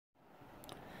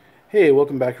Hey,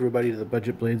 welcome back everybody to the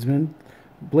Budget Bladesman.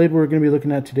 The blade we're going to be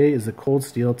looking at today is the Cold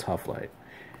Steel Tuff Lite.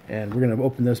 And we're going to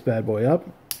open this bad boy up,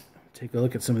 take a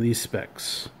look at some of these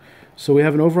specs. So we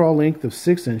have an overall length of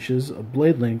 6 inches, a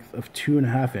blade length of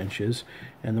 2.5 inches,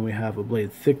 and then we have a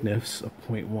blade thickness of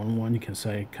 0.11. You can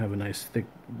say kind of a nice thick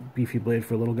beefy blade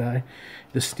for a little guy.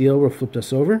 The steel, we'll flip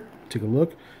this over, take a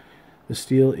look. The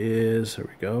steel is, there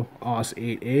we go, AUS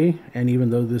 8A, and even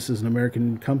though this is an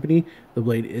American company, the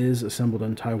blade is assembled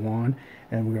in Taiwan,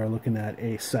 and we are looking at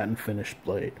a satin finished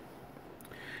blade.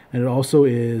 And it also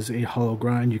is a hollow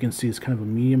grind. You can see it's kind of a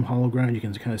medium hollow grind. You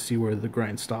can kind of see where the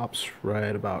grind stops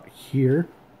right about here.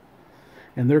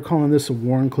 And they're calling this a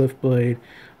Wharncliffe blade.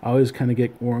 I always kind of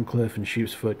get Wharncliffe and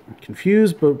Sheepsfoot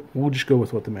confused, but we'll just go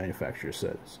with what the manufacturer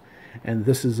says. And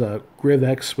this is a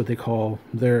Grivex, what they call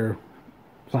their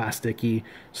plasticky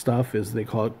stuff, is they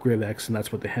call it Grivex, and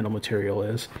that's what the handle material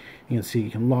is. You can see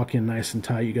you can lock in nice and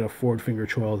tight. You get a forward finger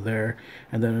choil there,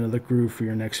 and then another groove for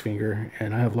your next finger.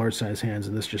 And I have large size hands,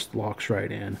 and this just locks right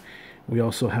in. We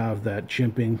also have that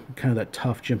jimping, kind of that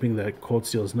tough jimping that Cold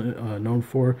Steel is known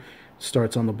for.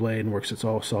 Starts on the blade and works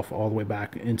itself all the way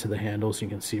back into the handles. You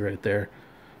can see right there,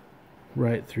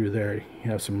 right through there,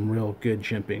 you have some real good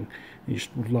jimping. You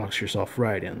just locks yourself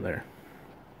right in there.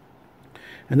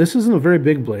 And this isn't a very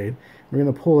big blade. We're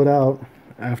going to pull it out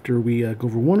after we go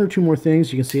over one or two more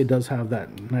things. You can see it does have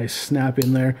that nice snap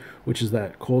in there, which is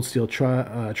that Cold Steel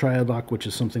triad lock, which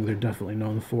is something they're definitely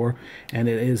known for. And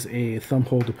it is a thumb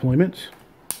hole deployment.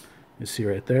 You see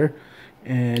right there.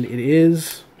 And it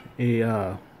is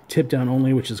a tip down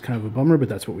only, which is kind of a bummer, but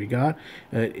that's what we got.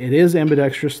 It is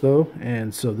ambidextrous though,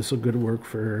 and so this will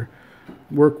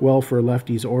work well for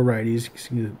lefties or righties. You can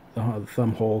see the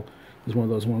thumb hole is one of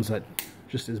those ones that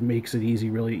just makes it easy,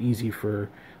 really easy for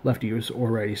lefties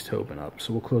or righties to open up.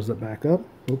 So we'll close that back up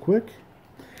real quick.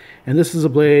 And this is a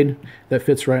blade that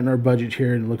fits right in our budget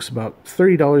here, and it looks about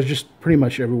 $30 just pretty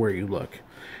much everywhere you look.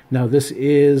 Now this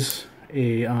is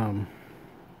a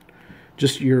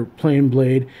just your plain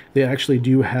blade. They actually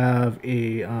do have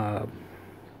a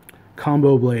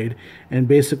combo blade, and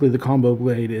basically the combo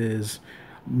blade is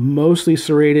mostly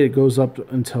serrated. It goes up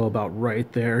until about right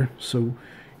there. So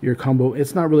your combo,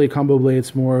 it's not really a combo blade,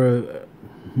 it's more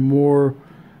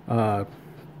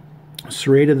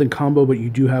serrated than combo, but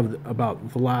you do have about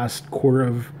the last quarter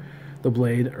of the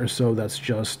blade or so that's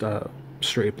just a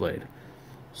straight blade.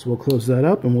 So we'll close that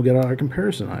up and we'll get out our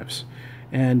comparison knives.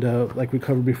 And like we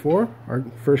covered before, our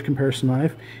first comparison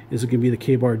knife is going to be the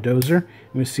K-Bar Dozer.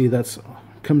 And we see that's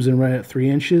comes in right at 3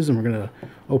 inches, and we're going to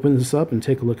open this up and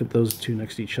take a look at those two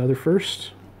next to each other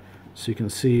first. So you can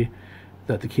see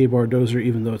that the K-Bar Dozer,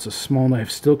 even though it's a small knife,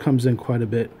 still comes in quite a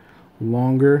bit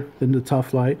longer than the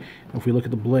Tuff Lite. If we look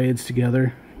at the blades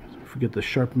together, if we get the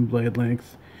sharpened blade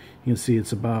length, you can see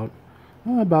it's about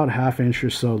 ½ inch or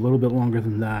so, a little bit longer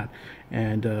than that.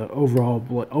 And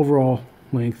overall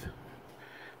length,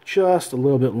 just a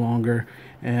little bit longer.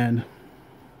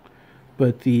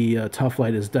 But the Tuff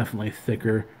Lite is definitely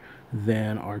thicker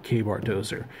than our K-Bar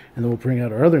Dozer. And then we'll bring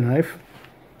out our other knife,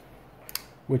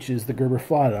 which is the Gerber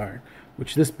Flat Iron,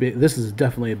 which this is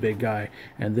definitely a big guy,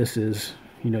 and this is,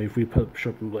 you know, if we put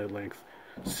sharpened blade length,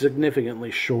 significantly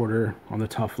shorter on the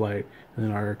Tuff Lite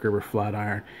than our Gerber Flat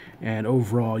Iron. And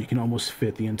overall, you can almost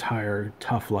fit the entire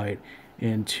Tuff Lite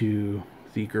into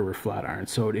the Gerber Flat Iron,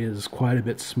 so it is quite a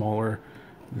bit smaller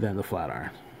than the Flat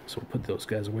Iron. So we'll put those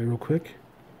guys away real quick.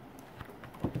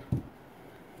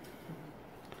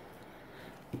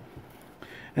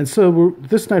 And so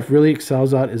this knife really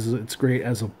excels out, is it's great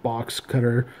as a box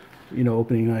cutter, you know,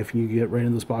 opening knife. You get right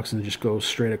in this box and it just goes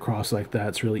straight across like that.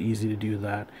 It's really easy to do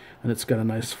that, and it's got a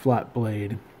nice flat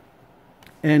blade.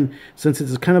 And since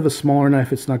it's kind of a smaller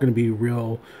knife, it's not going to be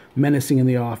real menacing in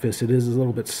the office. It is a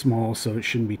little bit small, so it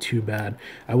shouldn't be too bad.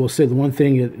 I will say the one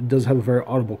thing, it does have a very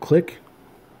audible click.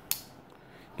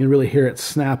 You can really hear it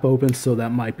snap open, so that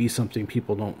might be something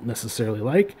people don't necessarily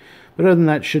like. But other than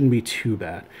that, it shouldn't be too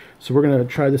bad. So we're going to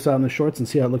try this out in the shorts and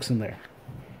see how it looks in there.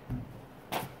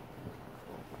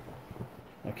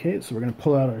 Okay, so we're going to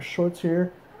pull out our shorts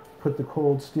here, put the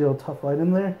Cold Steel Tuff Lite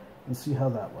in there, and see how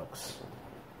that looks.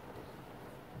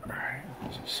 Alright,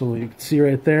 so you can see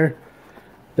right there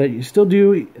that you still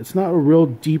do, it's not a real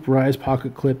deep rise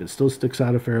pocket clip, it still sticks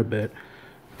out a fair bit,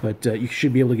 but you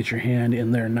should be able to get your hand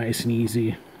in there nice and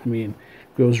easy. I mean,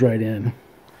 goes right in.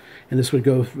 And this would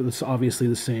go for this, obviously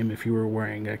the same if you were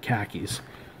wearing khakis.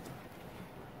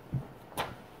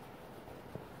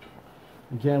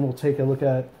 Again, we'll take a look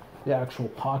at the actual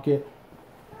pocket.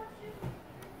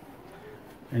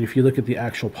 And if you look at the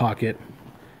actual pocket,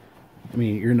 I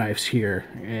mean, your knife's here,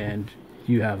 and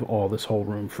you have all this whole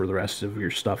room for the rest of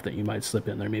your stuff that you might slip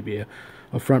in there. Maybe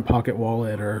a front pocket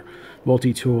wallet or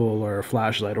multi-tool or a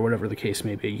flashlight or whatever the case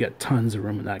may be. You got tons of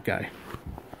room in that guy.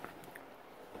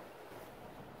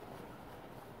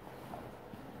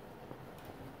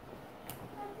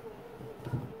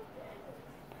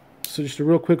 So just a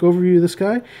real quick overview of this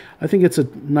guy. I think it's a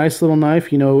nice little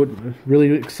knife. You know, it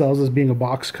really excels as being a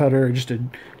box cutter, just a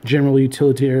general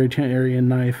utilitarian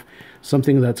knife,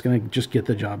 something that's going to just get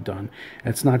the job done.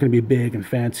 It's not going to be big and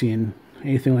fancy and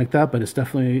anything like that, but it's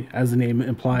definitely, as the name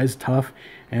implies, tough,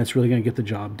 and it's really going to get the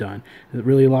job done. It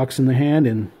really locks in the hand,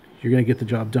 and you're going to get the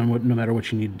job done no matter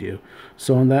what you need to do.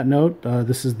 So on that note,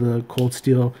 this is the Cold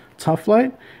Steel Tuff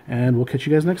Lite, and we'll catch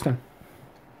you guys next time.